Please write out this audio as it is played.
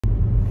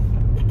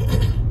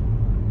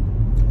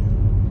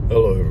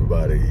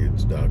everybody,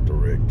 it's Dr.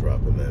 Rick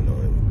dropping that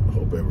on.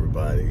 Hope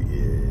everybody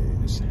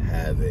is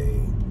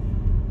having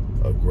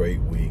a great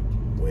week.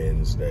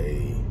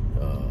 Wednesday,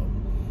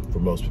 for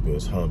most people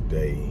it's hump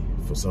day.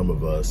 For some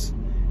of us,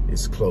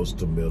 it's close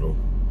to middle.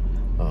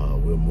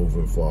 We're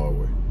moving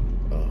forward.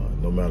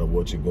 No matter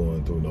what you're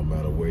going through, no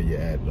matter where you're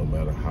at, no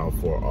matter how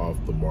far off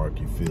the mark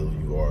you feel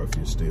you are, if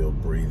you're still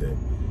breathing,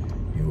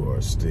 you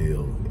are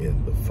still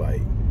in the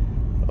fight.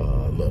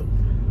 Look,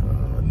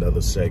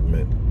 another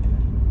segment.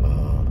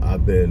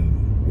 I've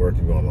been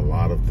working on a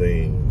lot of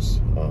things,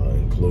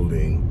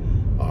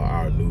 including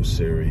our new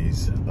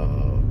series,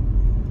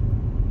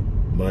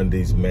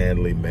 Monday's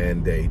Manly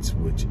Mandates,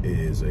 which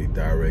is a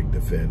direct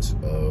defense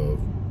of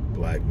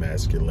Black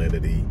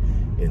masculinity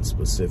in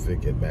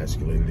specific and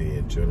masculinity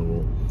in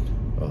general.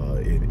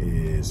 It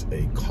is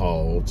a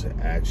call to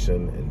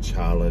action and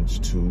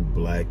challenge to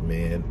Black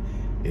men.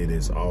 It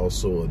is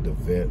also a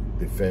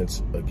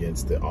defense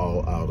against the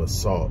all-out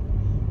assault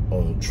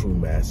on true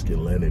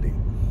masculinity.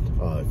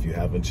 If you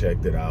haven't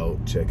checked it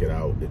out, check it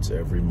out. It's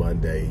every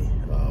Monday.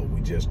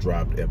 We just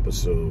dropped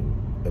episode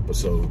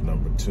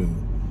number 2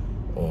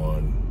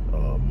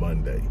 on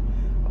Monday.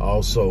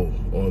 Also,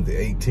 on the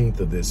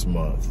 18th of this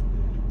month,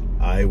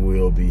 I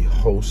will be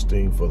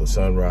hosting for the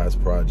Sunrise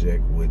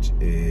Project, which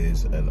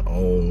is an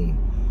own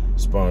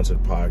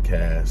sponsored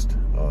podcast,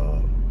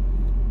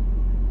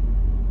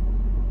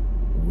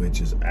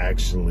 which is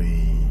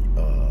actually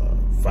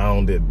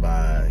founded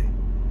by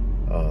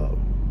a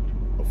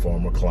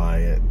former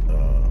client,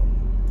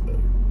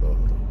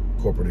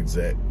 corporate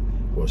exec.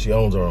 Well, she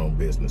owns her own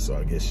business, so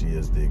I guess she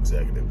is the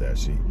executive there.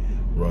 She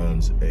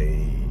runs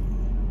a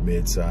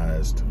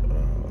mid-sized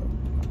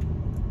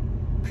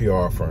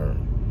PR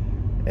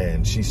firm,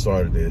 and she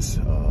started this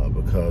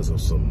because of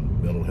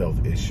some mental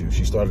health issues.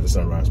 She started the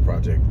Sunrise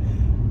Project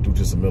due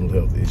to some mental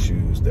health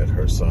issues that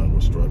her son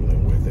was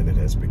struggling with, and it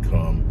has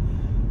become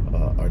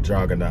a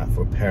juggernaut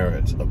for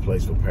parents, a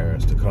place for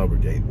parents to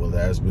congregate. Well,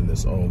 there has been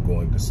this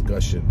ongoing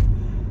discussion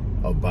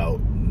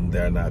about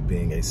there not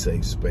being a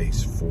safe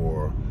space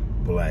for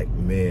Black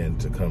men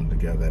to come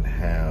together and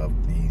have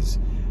these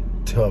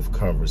tough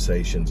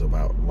conversations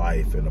about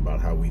life and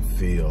about how we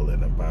feel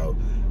and about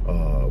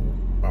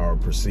our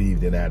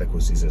perceived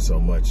inadequacies and so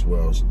much.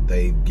 Well,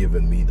 they've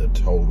given me the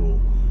total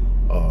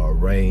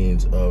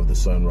reins of the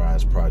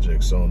Sunrise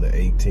Project. So on the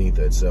 18th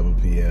at 7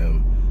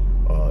 p.m.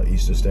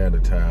 Eastern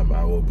Standard Time,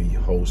 I will be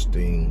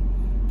hosting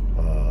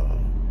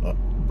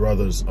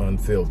Brothers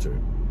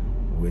Unfiltered,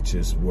 which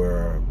is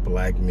where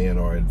Black men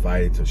are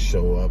invited to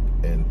show up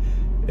and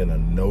in a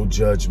no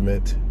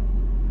judgment,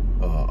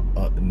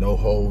 no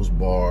holds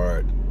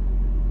barred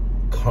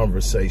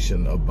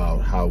conversation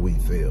about how we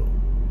feel.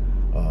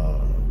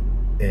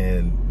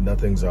 And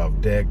nothing's off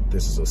deck.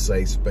 This is a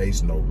safe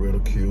space, no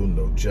ridicule,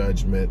 no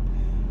judgment.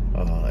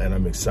 And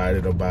I'm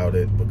excited about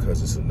it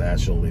because it's a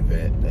national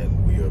event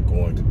and we are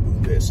going to do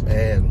this.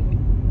 And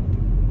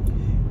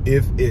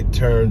if it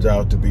turns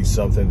out to be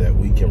something that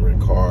we can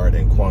record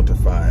and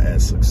quantify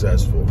as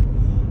successful,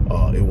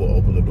 it will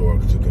open the door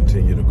to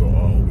continue to go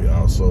on. We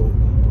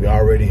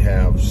already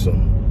have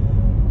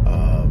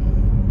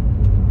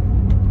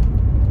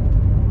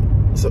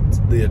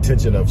the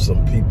attention of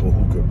some people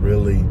who could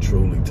really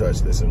truly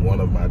touch this. And one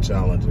of my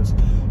challenges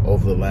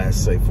over the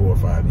last, say, 4 or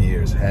 5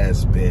 years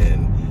has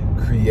been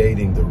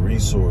creating the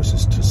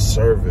resources to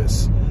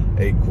service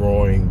a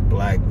growing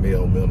Black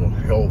male mental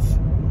health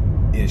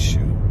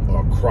issue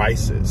or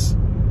crisis.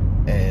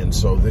 And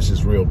so this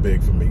is real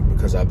big for me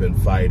because I've been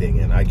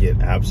fighting and I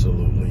get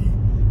absolutely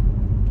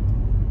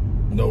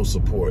no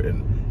support.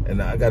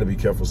 And I got to be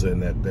careful saying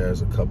that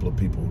there's a couple of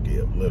people who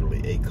give,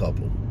 literally a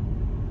couple.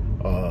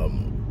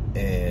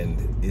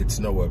 And it's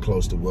nowhere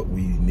close to what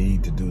we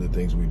need to do the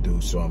things we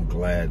do. So I'm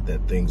glad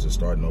that things are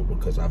starting over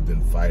because I've been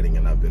fighting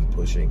and I've been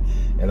pushing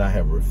and I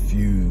have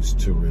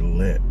refused to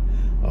relent.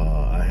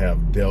 I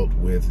have dealt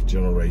with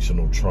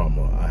generational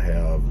trauma. I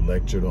have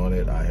lectured on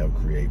it. I have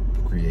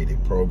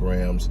created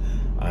programs.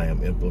 I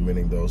am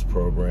implementing those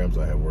programs.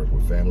 I have worked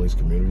with families,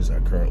 communities.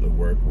 I currently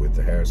work with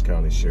the Harris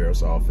County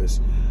Sheriff's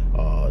Office,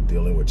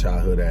 dealing with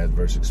childhood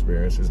adverse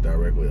experiences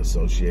directly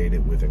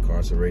associated with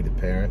incarcerated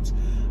parents,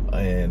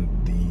 and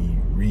the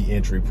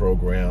reentry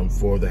program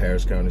for the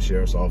Harris County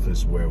Sheriff's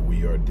Office, where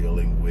we are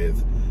dealing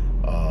with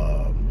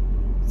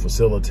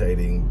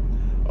facilitating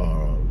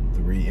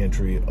the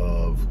reentry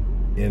of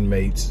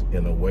inmates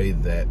in a way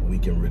that we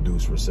can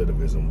reduce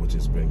recidivism, which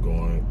has been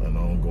an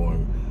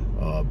ongoing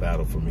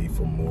battle for me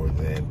for more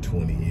than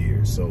 20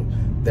 years. So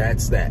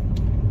that's that.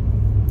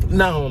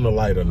 Now on the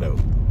lighter note,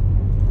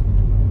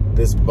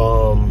 this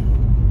bomb,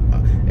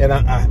 and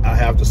I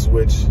have to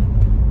switch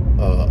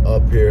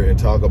up here and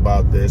talk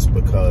about this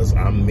because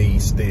I'm me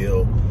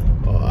still.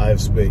 I have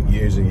spent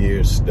years and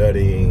years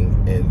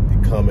studying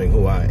and becoming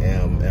who I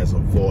am as a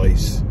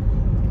voice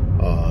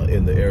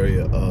in the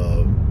area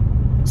of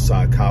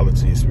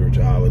psychology,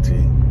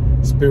 spirituality,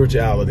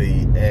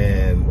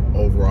 and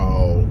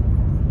overall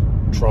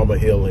trauma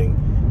healing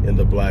in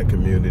the Black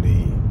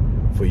community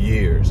for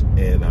years,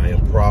 and I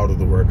am proud of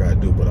the work I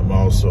do, but I'm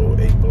also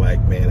a black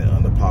man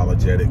and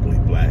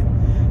unapologetically black.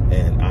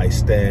 And I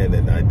stand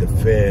and I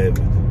defend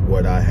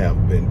what I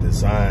have been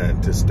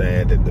designed to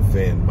stand and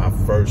defend. My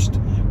first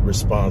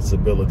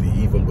responsibility,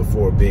 even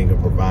before being a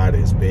provider,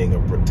 is being a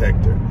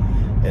protector.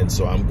 And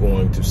so I'm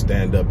going to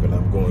stand up and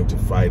I'm going to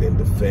fight and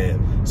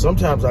defend.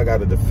 Sometimes I got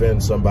to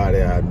defend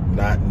somebody I'm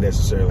not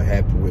necessarily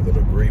happy with and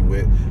agree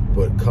with,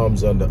 but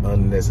comes under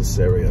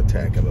unnecessary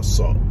attack and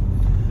assault.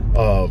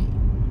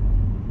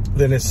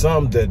 Then there's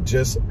some that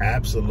just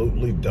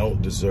absolutely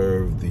don't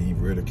deserve the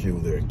ridicule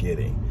they're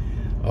getting.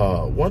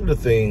 One of the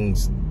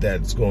things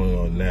that's going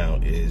on now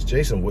is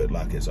Jason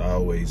Whitlock has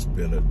always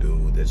been a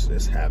dude that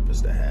just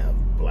happens to have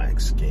black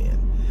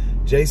skin.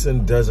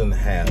 Jason doesn't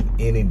have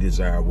any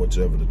desire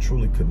whatsoever to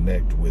truly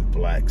connect with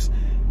blacks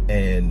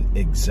and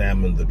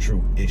examine the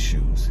true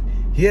issues.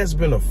 He has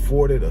been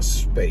afforded a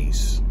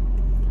space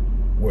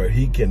where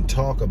he can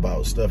talk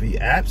about stuff he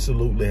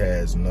absolutely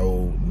has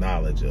no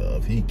knowledge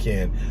of. He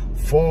can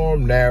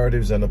form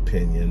narratives and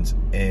opinions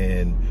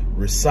and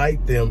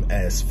recite them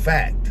as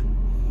fact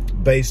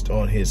based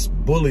on his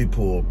bully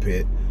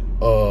pulpit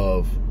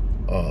of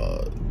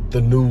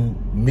the new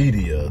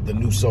media, the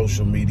new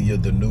social media,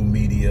 the new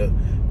media,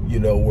 you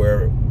know,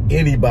 where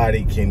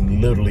anybody can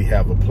literally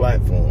have a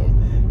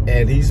platform.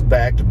 And he's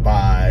backed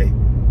by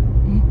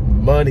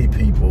money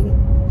people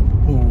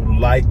who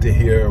like to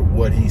hear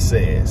what he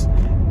says.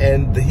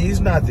 And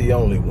he's not the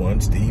only one.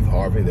 Steve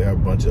Harvey, there are a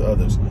bunch of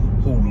others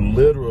who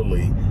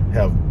literally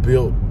have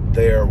built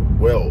their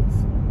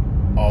wealth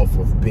off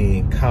of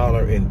being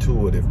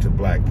counterintuitive to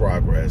black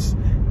progress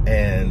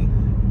and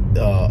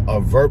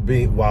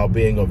while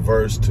being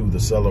averse to the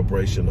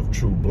celebration of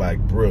true black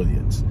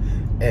brilliance.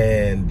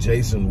 And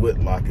Jason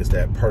Whitlock is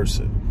that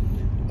person.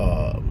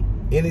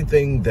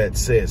 Anything that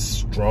says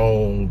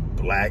strong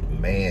black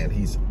man,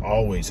 he's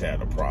always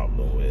had a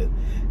problem with.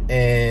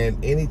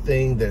 And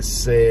anything that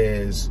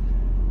says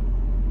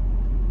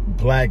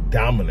black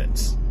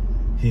dominance,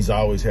 he's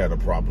always had a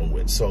problem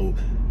with. So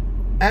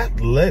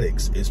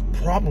athletics is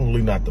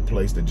probably not the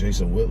place that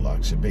Jason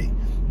Whitlock should be,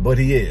 but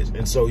he is.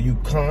 And so you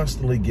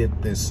constantly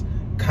get this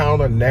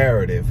counter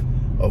narrative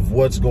of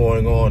what's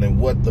going on and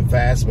what the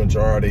vast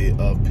majority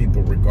of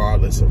people,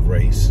 regardless of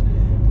race,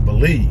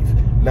 believe.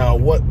 Now,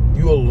 what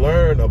you'll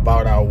learn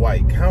about our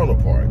white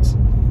counterparts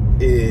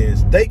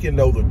is they can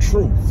know the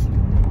truth,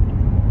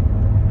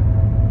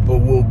 but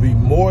will be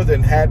more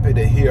than happy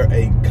to hear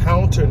a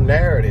counter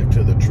narrative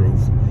to the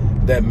truth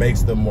that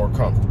makes them more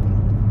comfortable.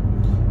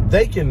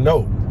 They can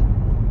know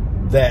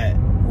that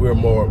we're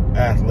more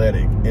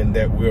athletic and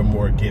that we're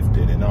more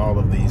gifted and all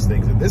of these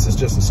things. And this is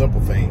just a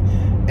simple thing.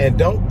 And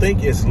don't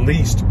think it's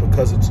least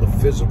because it's a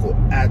physical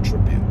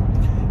attribute.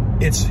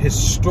 It's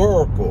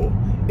historical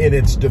in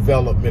its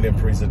development and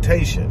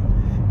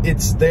presentation.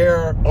 It's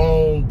their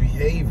own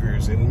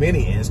behaviors in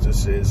many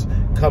instances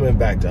coming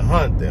back to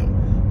haunt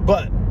them.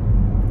 But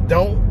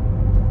don't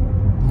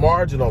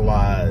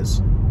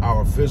marginalize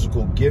our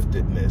physical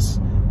giftedness,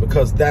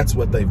 because that's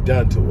what they've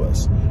done to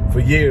us. For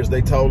years,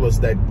 they told us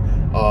that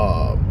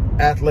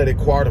athletic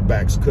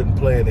quarterbacks couldn't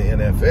play in the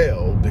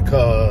NFL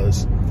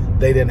because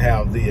they didn't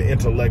have the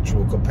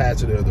intellectual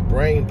capacity or the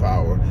brain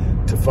power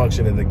to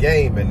function in the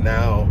game. And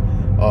now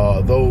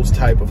those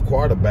type of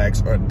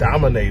quarterbacks are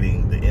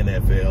dominating the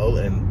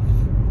NFL,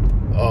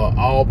 and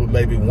all but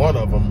maybe one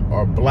of them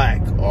are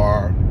black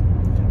or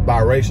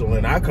biracial.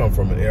 And I come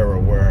from an era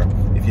where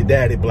if your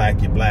daddy black,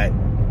 you're black.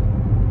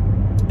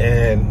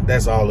 And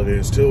that's all it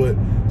is to it.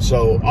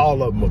 So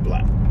all of them are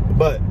black.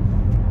 But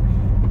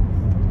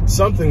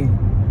something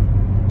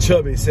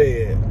Chubby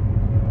said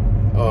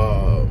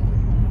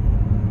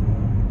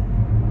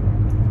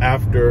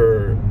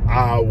after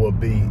Iowa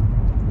beat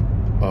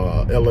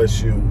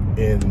LSU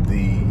in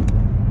the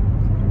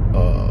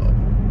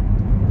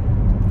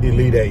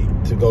Elite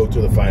Eight to go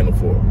to the Final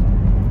Four.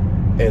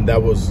 And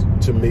that was,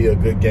 to me, a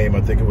good game.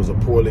 I think it was a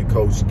poorly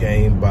coached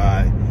game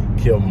by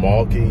Kim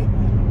Mulkey.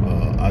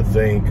 I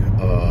think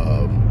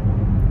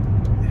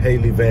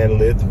Haley Van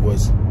Lith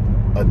was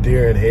a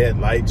deer in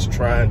headlights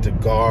trying to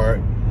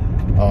guard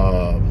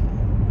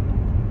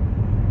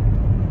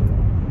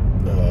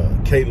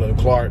Caitlin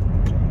Clark.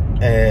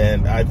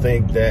 And I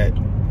think that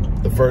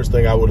the first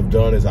thing I would have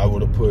done is I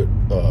would have put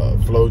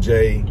Flo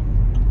J.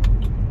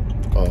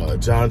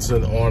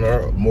 Johnson on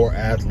her, more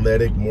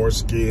athletic, more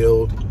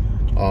skilled,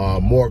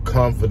 more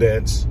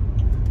confidence.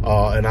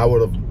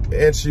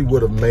 And she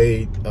would have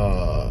made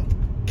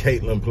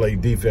Caitlin play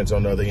defense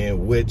on the other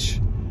end, which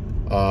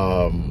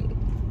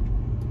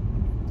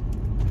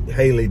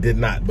Haley did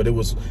not. But it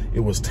was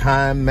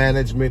time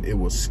management, it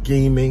was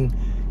scheming,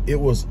 it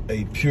was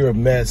a pure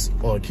mess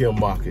on Kim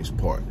Mulkey's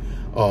part.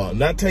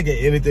 Not taking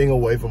anything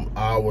away from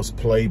Iowa's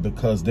play,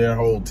 because their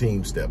whole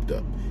team stepped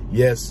up.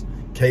 Yes,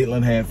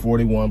 Caitlin had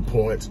 41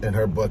 points and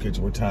her buckets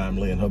were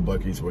timely and her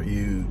buckets were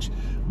huge,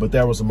 but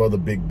there were some other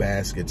big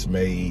baskets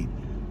made.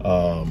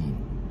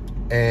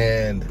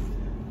 And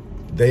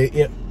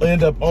They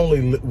end up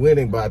only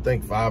winning by, I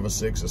think, 5 or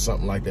 6 or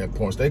something like that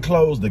points. They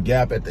closed the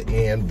gap at the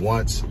end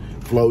once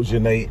Flo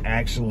Janae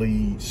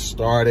actually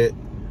started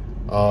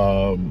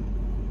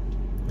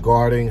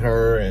guarding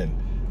her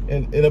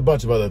and a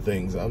bunch of other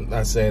things. I'm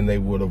not saying they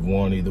would have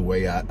won either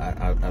way.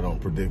 I don't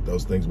predict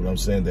those things, but I'm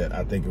saying that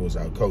I think it was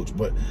our coach.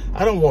 But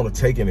I don't want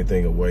to take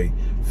anything away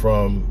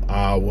from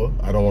Iowa.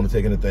 I don't want to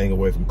take anything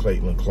away from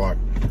Caitlin Clark.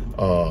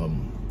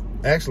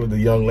 Actually, the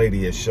young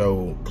lady has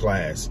showed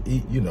class.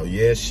 You know,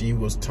 yes, she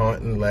was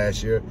taunting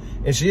last year,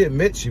 and she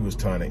admits she was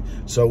taunting.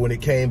 So when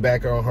it came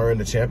back on her in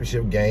the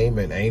championship game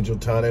and Angel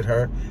taunted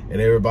her, and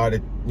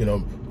everybody, you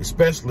know,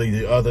 especially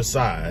the other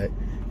side,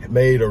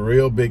 made a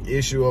real big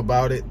issue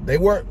about it. They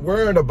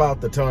weren't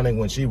about the taunting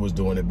when she was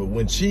doing it, but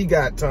when she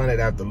got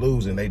taunted after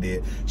losing, they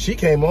did. She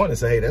came on and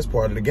said, hey, that's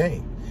part of the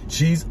game.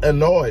 She's a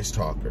noise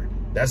talker.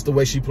 That's the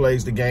way she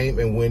plays the game.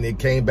 And when it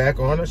came back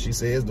on her, she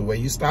says the way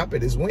you stop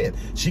it is win.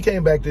 She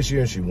came back this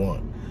year and she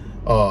won.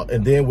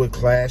 And then with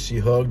class, she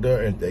hugged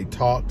her and they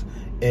talked.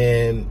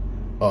 And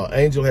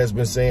Angel has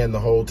been saying the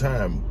whole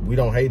time, we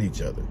don't hate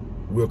each other.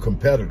 We're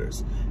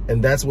competitors.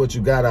 And that's what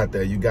you got out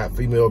there. You got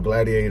female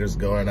gladiators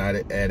going at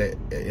it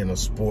in a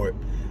sport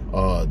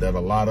that a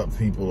lot of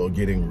people are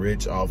getting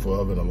rich off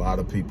of, and a lot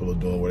of people are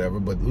doing whatever.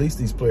 But at least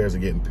these players are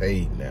getting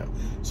paid now.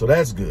 So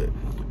that's good.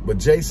 But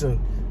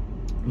Jason,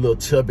 little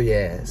chubby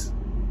ass,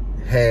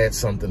 had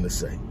something to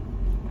say.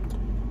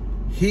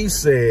 He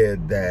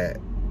said that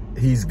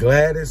he's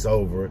glad it's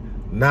over.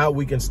 Now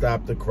we can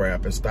stop the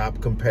crap and stop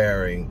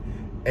comparing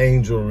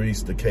Angel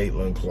Reese to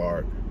Caitlin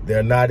Clark.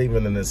 They're not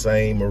even in the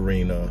same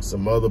arena,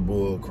 some other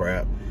bull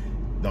crap.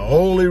 The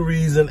only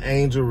reason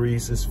Angel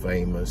Reese is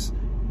famous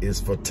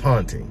is for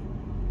taunting.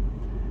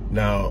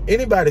 Now,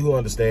 anybody who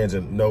understands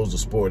and knows the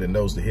sport and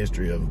knows the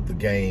history of the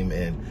game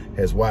and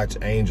has watched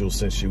Angel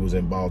since she was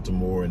in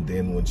Baltimore, and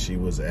then when she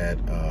was at,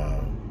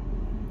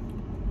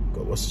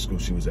 what's the school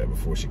she was at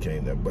before she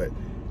came there? But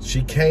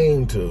she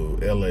came to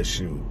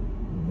LSU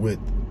with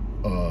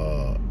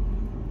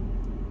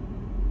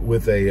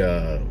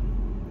a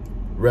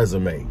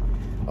resume.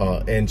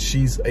 And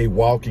she's a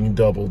walking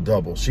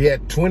double-double. She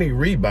had 20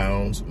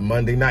 rebounds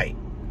Monday night.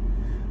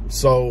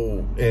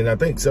 So, and I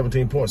think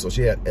 17 points. So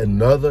she had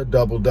another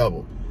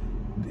double-double.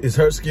 Is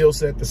her skill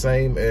set the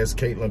same as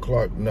Caitlin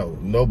Clark? No,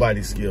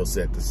 nobody's skill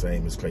set the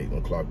same as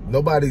Caitlin Clark.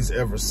 Nobody's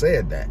ever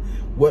said that.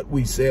 What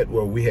we said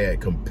were we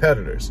had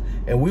competitors,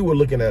 and we were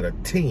looking at a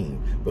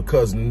team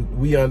because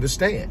we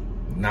understand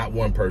not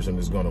one person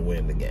is going to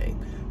win the game.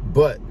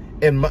 But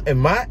in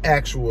my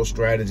actual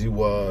strategy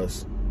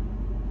was,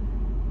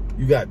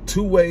 you got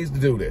 2 ways to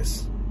do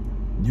this.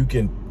 You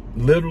can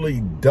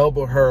literally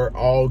double her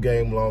all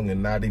game long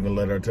and not even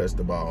let her touch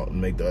the ball and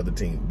make the other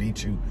team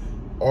beat you.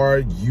 Or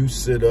you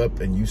sit up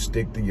and you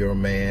stick to your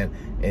man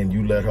and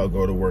you let her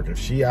go to work. If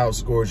she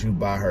outscores you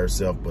by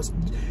herself, but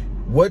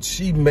what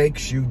she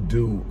makes you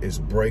do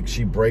is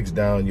she breaks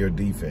down your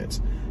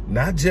defense.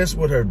 Not just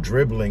with her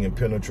dribbling and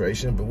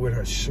penetration, but with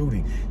her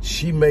shooting.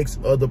 She makes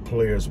other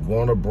players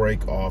want to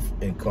break off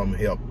and come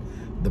help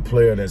the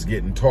player that's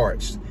getting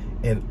torched,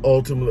 and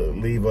ultimately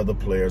leave other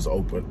players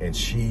open, and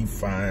she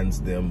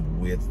finds them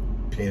with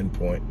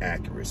pinpoint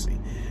accuracy.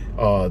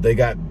 They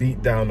got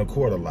beat down the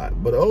court a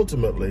lot, but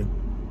ultimately,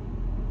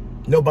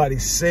 nobody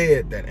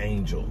said that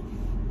Angel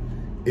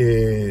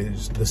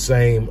is the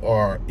same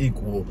or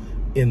equal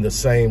in the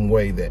same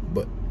way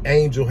but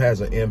Angel has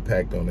an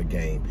impact on the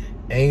game.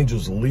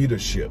 Angel's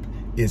leadership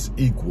is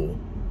equal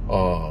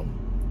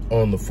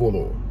on the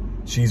floor.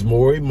 She's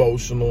more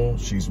emotional,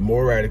 she's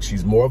more erratic,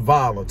 she's more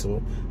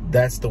volatile.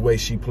 That's the way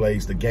she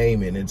plays the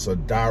game, and it's a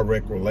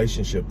direct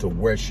relationship to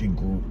where she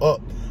grew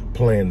up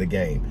playing the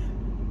game.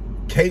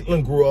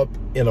 Caitlin grew up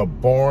in a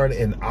barn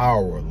in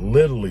Iowa,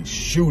 literally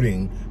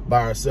shooting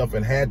by herself,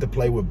 and had to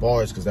play with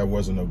boys because there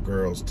wasn't a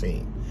girls'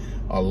 team.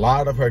 A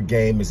lot of her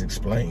game is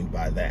explained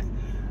by that.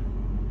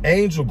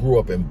 Angel grew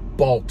up in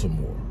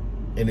Baltimore.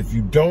 And if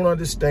you don't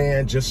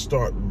understand, just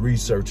start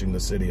researching the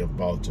city of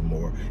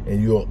Baltimore,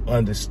 and you'll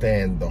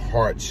understand the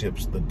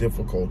hardships, the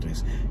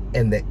difficulties,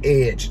 and the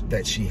edge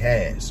that she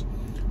has.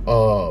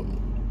 And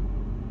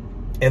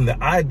the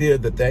idea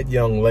that that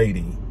young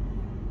lady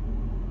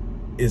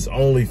is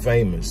only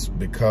famous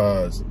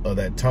because of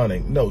that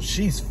taunting. No,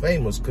 she's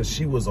famous because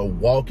she was a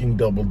walking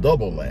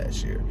double-double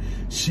last year.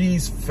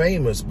 She's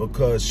famous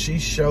because she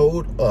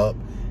showed up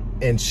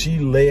and she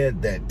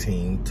led that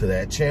team to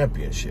that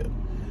championship.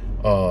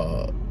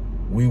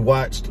 We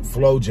watched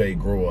Flo J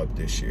grow up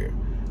this year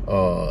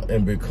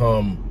and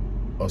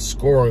become a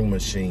scoring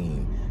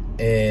machine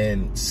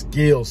and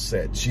skill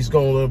set. She's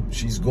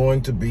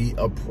going to be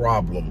a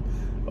problem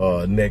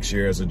next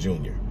year as a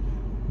junior.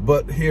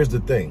 But here's the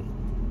thing.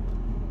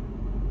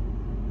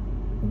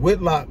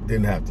 Whitlock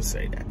didn't have to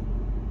say that.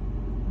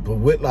 But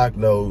Whitlock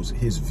knows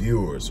his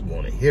viewers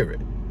want to hear it,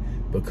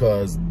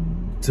 because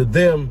to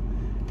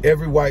them,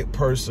 every white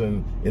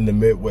person in the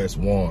Midwest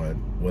won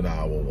when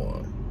Iowa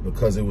won,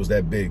 because it was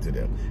that big to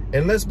them.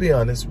 And let's be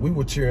honest, we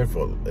were cheering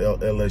for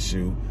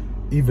LSU,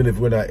 even if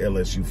we're not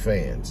LSU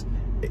fans.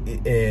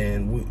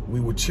 And we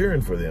were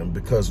cheering for them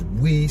because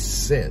we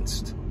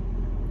sensed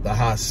the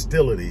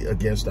hostility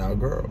against our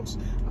girls.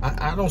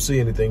 I don't see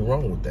anything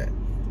wrong with that.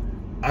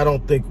 I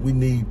don't think we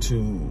need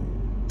to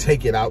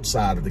take it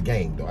outside of the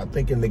game, though. I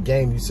think in the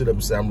game, you sit up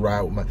and say, I'm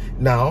riding with my...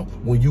 Now,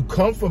 when you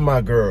come for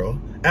my girl,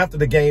 after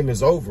the game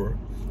is over,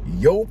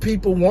 your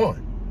people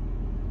won.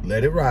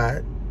 Let it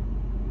ride.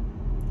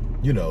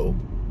 You know,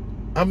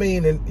 I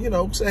mean, and, you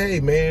know, say, hey,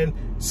 man,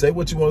 say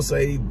what you want to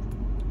say.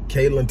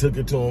 Caitlin took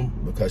it to him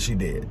because she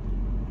did.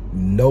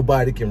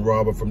 Nobody can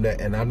rob her from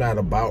that. And I'm not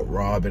about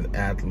robbing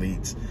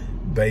athletes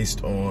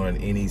based on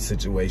any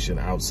situation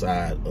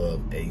outside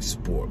of a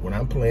sport. When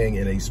I'm playing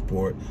in a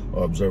sport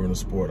or observing a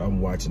sport,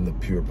 I'm watching the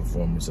pure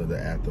performance of the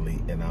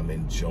athlete, and I'm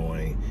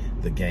enjoying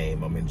the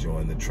game. I'm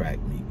enjoying the track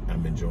meet.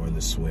 I'm enjoying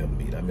the swim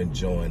meet. I'm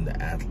enjoying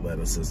the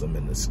athleticism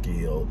and the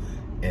skill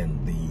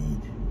and the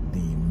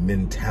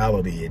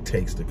mentality it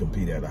takes to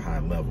compete at a high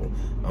level.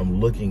 I'm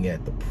looking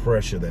at the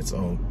pressure that's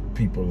on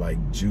people like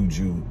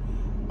Juju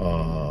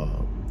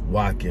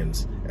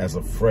Watkins as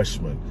a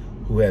freshman,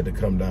 who had to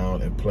come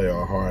down and play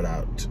our heart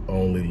out to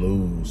only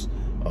lose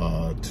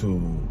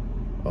to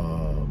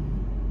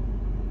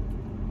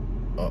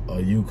a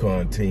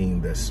UConn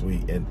team that's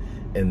sweet,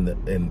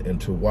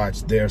 and to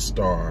watch their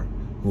star,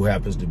 who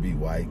happens to be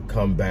white,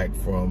 come back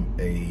from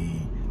a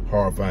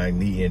horrifying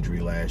knee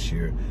injury last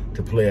year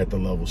to play at the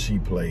level she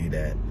played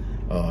at,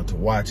 to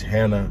watch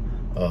Hannah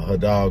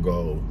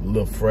Hidalgo,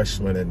 little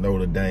freshman at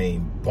Notre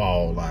Dame,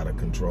 ball out of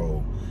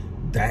control.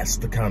 That's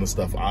the kind of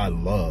stuff I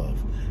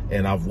love.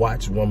 And I've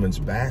watched women's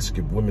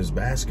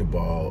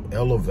basketball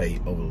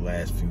elevate over the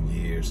last few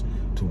years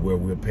to where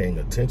we're paying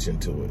attention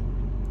to it.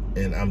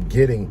 And I'm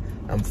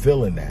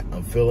feeling that.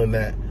 I'm feeling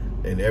that,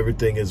 and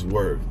everything is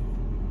worth